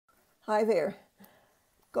Hi there.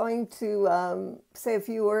 Going to say a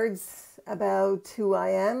few words about who I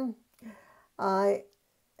am. I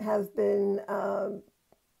have been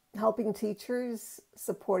helping teachers,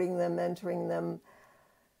 supporting them, mentoring them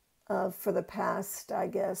for the past,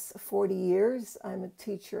 40 years. I'm a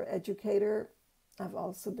teacher educator. I've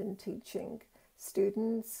also been teaching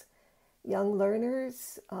students, young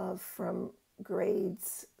learners from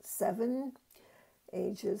grades 7,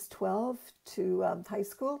 ages 12 to high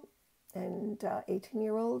school, and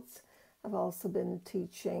 18-year-olds. I've also been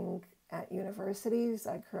teaching at universities.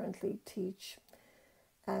 I currently teach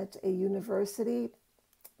at a university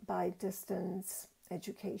by distance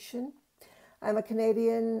education. I'm a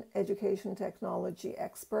Canadian education technology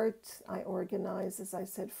expert. I organize, as I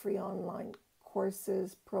said, free online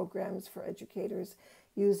courses, programs for educators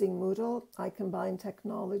using Moodle. I combine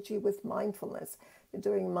technology with mindfulness. Been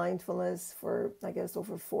doing mindfulness for,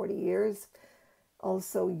 over 40 years.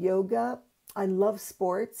 Also yoga. I love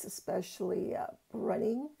sports, especially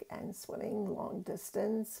running and swimming, long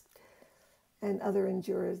distance, and other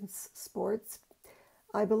endurance sports.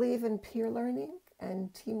 I believe in peer learning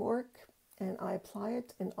and teamwork, and I apply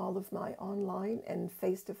it in all of my online and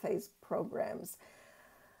face-to-face programs.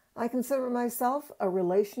 I consider myself a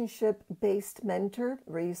relationship-based mentor,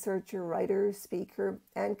 researcher, writer, speaker,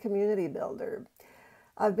 and community builder.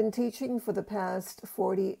 I've been teaching for the past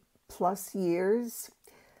 40 plus years.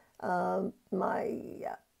 My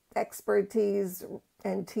expertise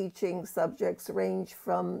and teaching subjects range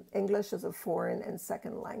from English as a foreign and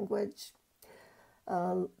second language,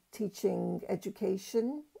 teaching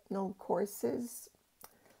educational courses,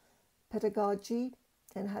 pedagogy,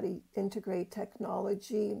 and how to integrate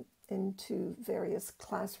technology into various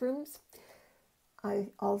classrooms. I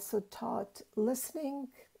also taught listening.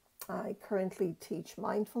 I currently teach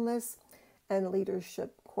mindfulness and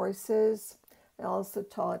leadership courses. I also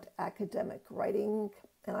taught academic writing,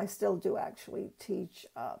 and I still do actually teach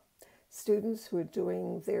students who are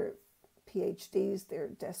doing their PhDs, their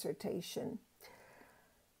dissertation,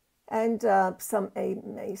 and some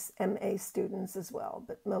MA students as well,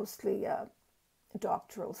 but mostly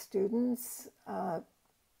doctoral students.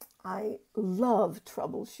 I love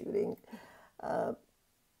troubleshooting,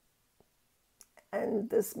 and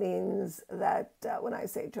this means that when I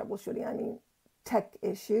say troubleshooting, I mean tech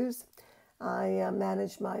issues. I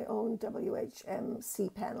manage my own WHM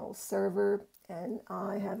cPanel server, and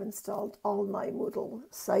I have installed all my Moodle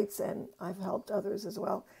sites, and I've helped others as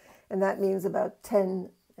well. And that means about 10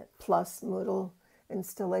 plus Moodle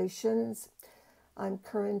installations. I'm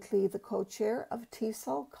currently the co-chair of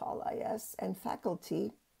TSEL, Callis, and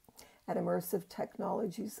faculty at Immersive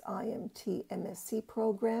Technologies IMT MSc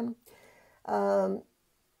program.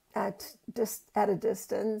 At a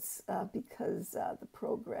distance because the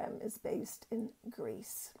program is based in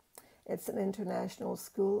Greece. It's an international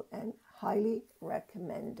school and highly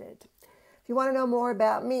recommended. If you want to know more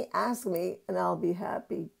about me, ask me, and I'll be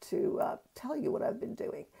happy to tell you what I've been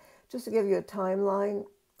doing. Just to give you a timeline,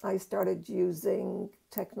 I started using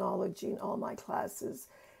technology in all my classes.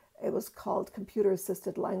 It was called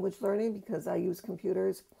computer-assisted language learning because I use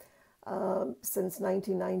computers. Since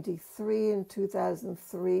 1993 and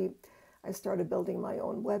 2003, I started building my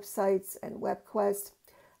own websites and WebQuest.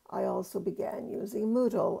 I also began using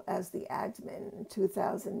Moodle as the admin. In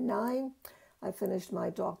 2009, I finished my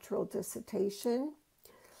doctoral dissertation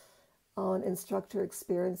on instructor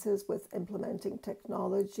experiences with implementing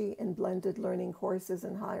technology in blended learning courses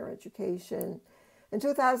in higher education. In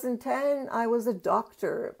 2010, I was a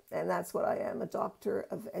doctor, and that's what I am, a doctor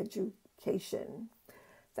of education.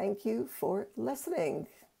 Thank you for listening.